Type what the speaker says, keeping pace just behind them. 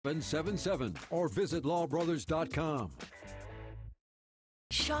777 or visit lawbrothers.com.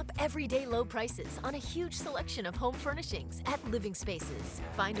 Shop everyday low prices on a huge selection of home furnishings at Living Spaces.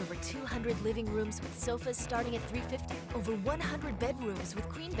 Find over 200 living rooms with sofas starting at $350, over 100 bedrooms with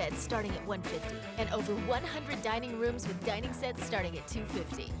queen beds starting at $150, and over 100 dining rooms with dining sets starting at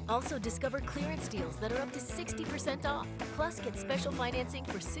 $250. Also discover clearance deals that are up to 60% off. Plus, get special financing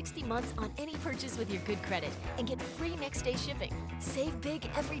for 60 months on any purchase with your good credit and get free next day shipping. Save big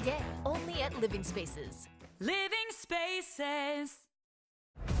every day, only at Living Spaces. Living Spaces.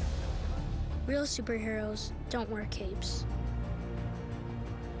 Real superheroes don't wear capes.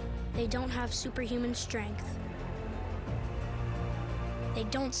 They don't have superhuman strength. They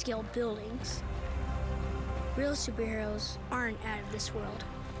don't scale buildings. Real superheroes aren't out of this world.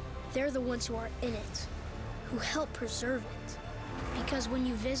 They're the ones who are in it, who help preserve it. Because when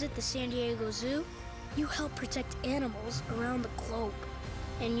you visit the San Diego Zoo, you help protect animals around the globe.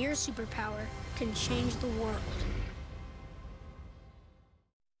 And your superpower can change the world.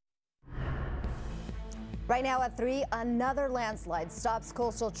 Right now at 3, another landslide stops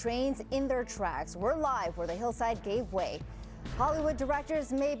coastal trains in their tracks. We're live where the hillside gave way. Hollywood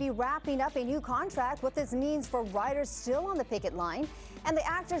directors may be wrapping up a new contract. What this means for riders still on the picket line, and the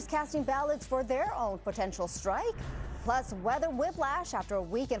actors casting ballots for their own potential strike. Plus, weather whiplash after a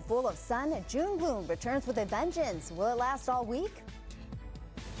weekend full of sun. June gloom returns with a vengeance. Will it last all week?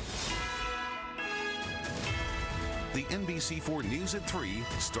 The NBC4 News at 3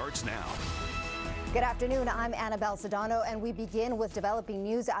 starts now. Good afternoon, I'm Annabelle Sedano, and we begin with developing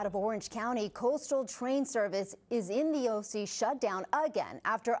news out of Orange County. Coastal train service is in the OC shutdown again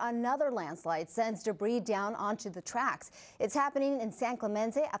after another landslide sends debris down onto the tracks. It's happening in San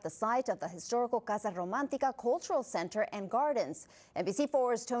Clemente at the site of the historical Casa Romantica Cultural Center and Gardens.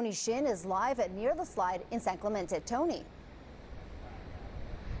 NBC4's Tony Shin is live near the slide in San Clemente. Tony.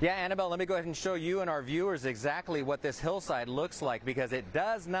 Yeah, Annabelle, let me go ahead and show you and our viewers exactly what this hillside looks like, because it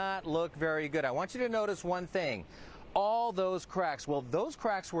does not look very good. I want you to notice one thing. All those cracks, well, those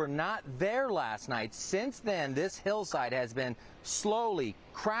cracks were not there last night. Since then, this hillside has been slowly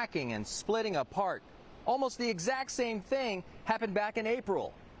cracking and splitting apart. Almost the exact same thing happened back in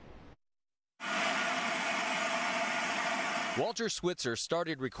April. Walter Switzer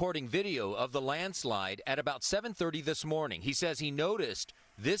started recording video of the landslide at about 7:30 this morning. He says he noticed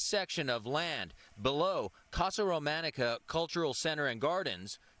this section of land below Casa Romantica Cultural Center and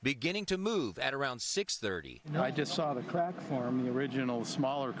Gardens beginning to move at around 6:30. I just saw the crack form, the original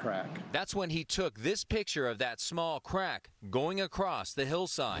smaller crack. That's when he took this picture of that small crack going across the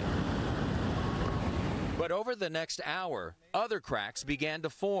hillside. But over the next hour, other cracks began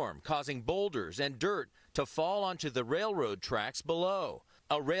to form, causing boulders and dirt to fall onto the railroad tracks below.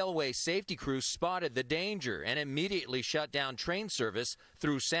 A railway safety crew spotted the danger and immediately shut down train service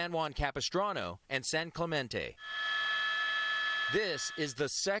through San Juan Capistrano and San Clemente. This is the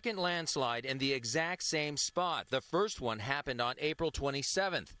second landslide in the exact same spot. The first one happened on April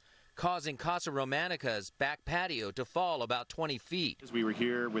 27th, causing Casa Romantica's back patio to fall about 20 feet. We were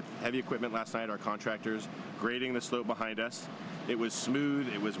here with heavy equipment last night, our contractors grading the slope behind us. It was smooth,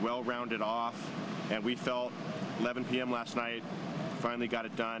 it was well rounded off, and we felt 11 p.m. last night, finally got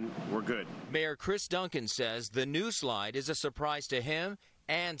it done, we're good. Mayor Chris Duncan says the new slide is a surprise to him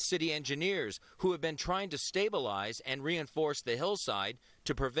and city engineers who have been trying to stabilize and reinforce the hillside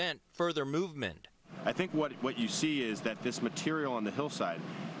to prevent further movement. I think what you see is that this material on the hillside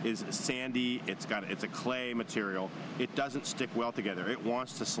is sandy, it's a clay material. It doesn't stick well together. It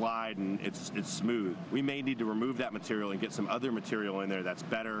wants to slide and it's smooth. We may need to remove that material and get some other material in there that's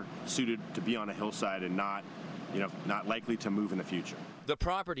better suited to be on a hillside and not likely to move in the future. The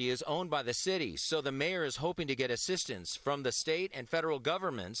property is owned by the city, so the mayor is hoping to get assistance from the state and federal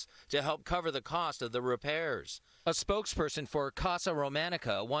governments to help cover the cost of the repairs. A spokesperson for Casa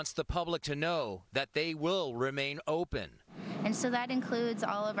Romantica wants the public to know that they will remain open. And so that includes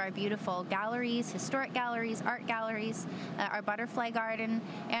all of our beautiful galleries, historic galleries, art galleries, our butterfly garden,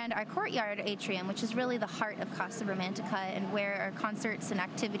 and our courtyard atrium, which is really the heart of Casa Romantica and where our concerts and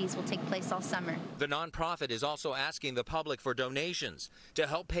activities will take place all summer. The nonprofit is also asking the public for donations to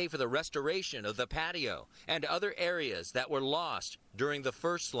help pay for the restoration of the patio and other areas that were lost during the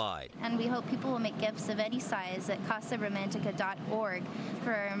first slide. And we hope people will make gifts of any size at casaromantica.org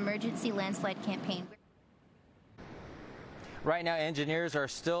for our emergency landslide campaign. Right now, engineers are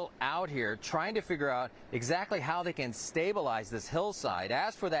still out here trying to figure out exactly how they can stabilize this hillside.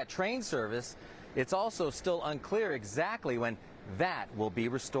 As for that train service, it's also still unclear exactly when that will be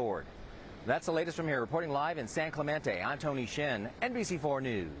restored. That's the latest from here. Reporting live in San Clemente, I'm Tony Shin, NBC4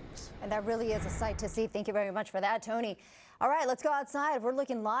 News. And that really is a sight to see. Thank you very much for that, Tony. All right, let's go outside. We're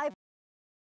looking live